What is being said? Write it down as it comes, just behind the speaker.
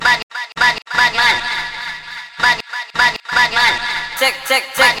check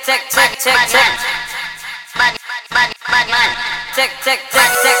check check check check check. Madman. Check check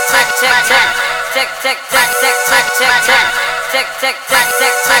check check check check check. Check check check check check check check. Check check check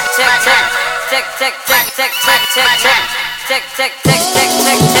check check check check. Check check check check check check check. Check check check check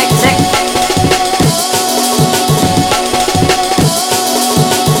check check check.